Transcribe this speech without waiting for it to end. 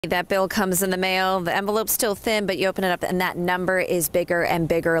That bill comes in the mail. The envelope's still thin, but you open it up and that number is bigger and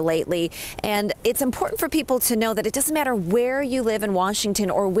bigger lately. And it's important for people to know that it doesn't matter where you live in Washington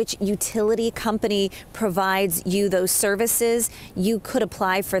or which utility company provides you those services, you could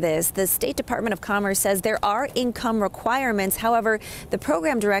apply for this. The State Department of Commerce says there are income requirements. However, the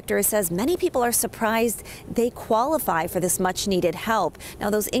program director says many people are surprised they qualify for this much needed help.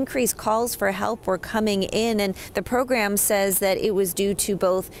 Now, those increased calls for help were coming in, and the program says that it was due to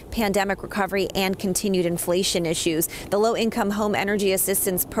both pandemic recovery and continued inflation issues. The Low-Income Home Energy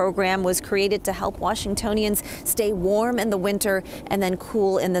Assistance Program was created to help Washingtonians stay warm in the winter and then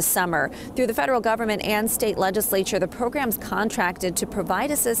cool in the summer. Through the federal government and state legislature, the program's contracted to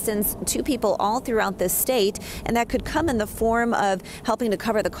provide assistance to people all throughout the state, and that could come in the form of helping to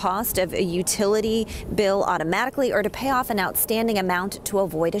cover the cost of a utility bill automatically or to pay off an outstanding amount to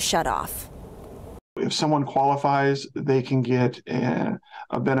avoid a shutoff. If someone qualifies, they can get a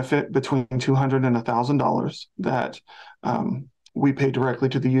benefit between $200 and $1,000 that we pay directly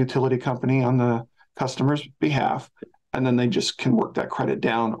to the utility company on the customer's behalf, and then they just can work that credit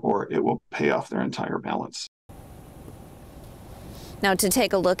down, or it will pay off their entire balance. Now, to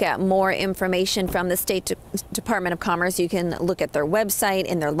take a look at more information from the State Department of Commerce, you can look at their website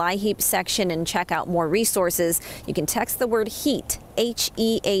in their LIHEAP section and check out more resources. You can text the word HEAT,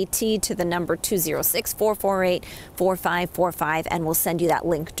 H-E-A-T, to the number 206-448-4545, and we'll send you that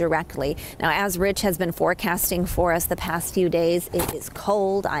link directly. Now, as Rich has been forecasting for us the past few days, it is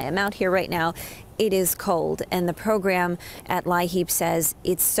cold. I am out here right now. It is cold, and the program at LIHEAP says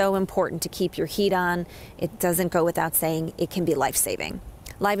it's so important to keep your heat on. It doesn't go without saying it can be life-saving.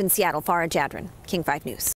 Live in Seattle, Farah Jadran, King 5 News.